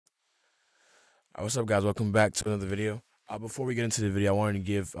What's up, guys? Welcome back to another video. Before we get into the video, I wanted to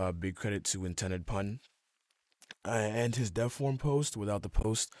give big credit to Intended Pun and his dev form post. Without the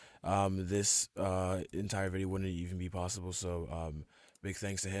post, this entire video wouldn't even be possible. So, big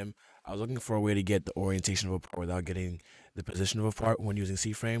thanks to him. I was looking for a way to get the orientation of a part without getting the position of a part when using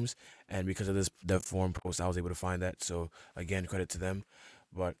C-frames, and because of this dev form post, I was able to find that. So, again, credit to them.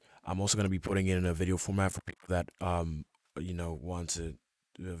 But I'm also going to be putting it in a video format for people that want to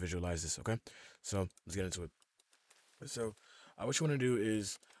visualize this. Okay, so let's get into it. So, what you want to do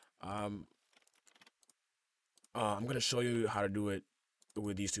is, um, I'm gonna show you how to do it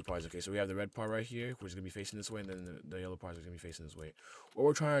with these two parts. Okay, so we have the red part right here, which is gonna be facing this way, and then the yellow part is gonna be facing this way. What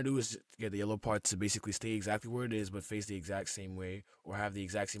we're trying to do is get the yellow part to basically stay exactly where it is, but face the exact same way, or have the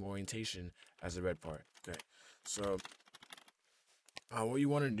exact same orientation as the red part. Okay, so what you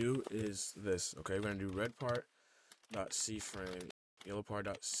want to do is this. Okay, we're gonna do red part dot c frame, yellow part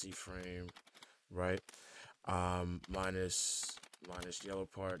dot c frame, right? Minus yellow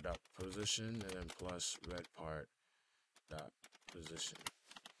part dot position, and then plus red part dot position.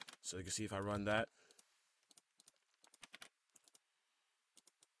 So you can see if I run that,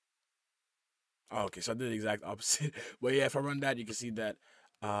 oh, okay, so I did the exact opposite. But yeah, if I run that, you can see that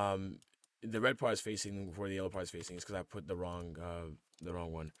um the red part is facing where the yellow part is facing. It's because I put the wrong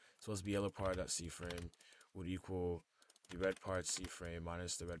one. So supposed to be yellow part dot c frame would equal the red part c frame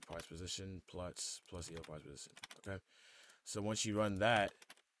minus the red part's position plus the yellow part's position. Okay. So once you run that,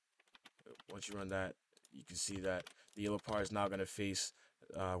 you can see that the yellow part is now going to face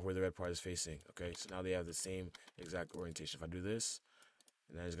where the red part is facing. Okay, so now they have the same exact orientation. If I do this,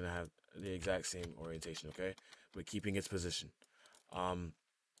 and then it's going to have the exact same orientation. Okay, but keeping its position. Um,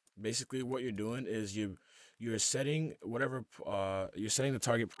 Basically, what you're doing is you're setting whatever you're setting the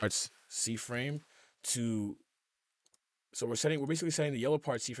target part's C frame to. So we're basically setting the yellow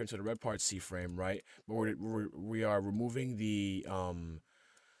part C frame to the red part C frame, right? But we are removing the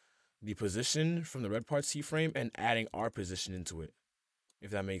position from the red part C frame and adding our position into it,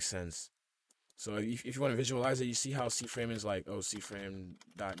 if that makes sense. So if you want to visualize it, you see how C frame is like, oh, C frame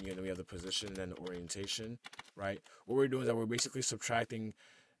dot new, and then we have the position and then the orientation, right? What we're doing is that we're basically subtracting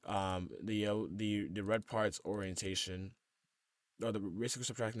the red part's orientation, or basically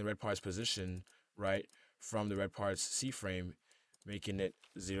subtracting the red part's position, right, from the red part's C frame, making it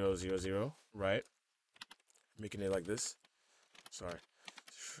 0 0 0, right? Making it like this. Sorry.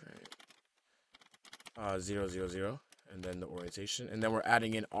 0 0 0, and then the orientation, and then we're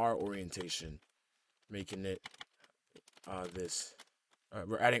adding in our orientation, making it this.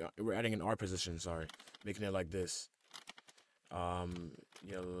 We're adding in our position. Sorry, making it like this.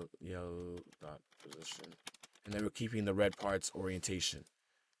 Yellow dot position, and then we're keeping the red part's orientation,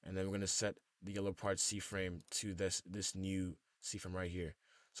 and then we're gonna set the yellow part C frame to this new C frame right here.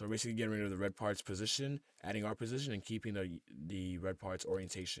 So we're basically getting rid of the red part's position, adding our position, and keeping the red part's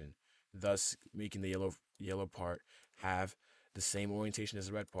orientation, thus making the yellow part have the same orientation as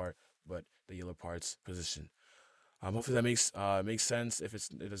the red part, but the yellow part's position. Hopefully that makes sense. If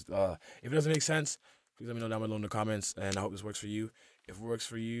it doesn't make sense, please let me know down below in the comments, and I hope this works for you. If it works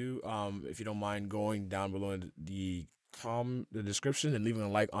for you, if you don't mind going down below in the description and leaving a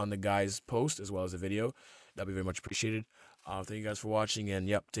like on the guy's post as well as the video, that'd be very much appreciated. Thank you guys for watching, and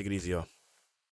yep, take it easy, y'all.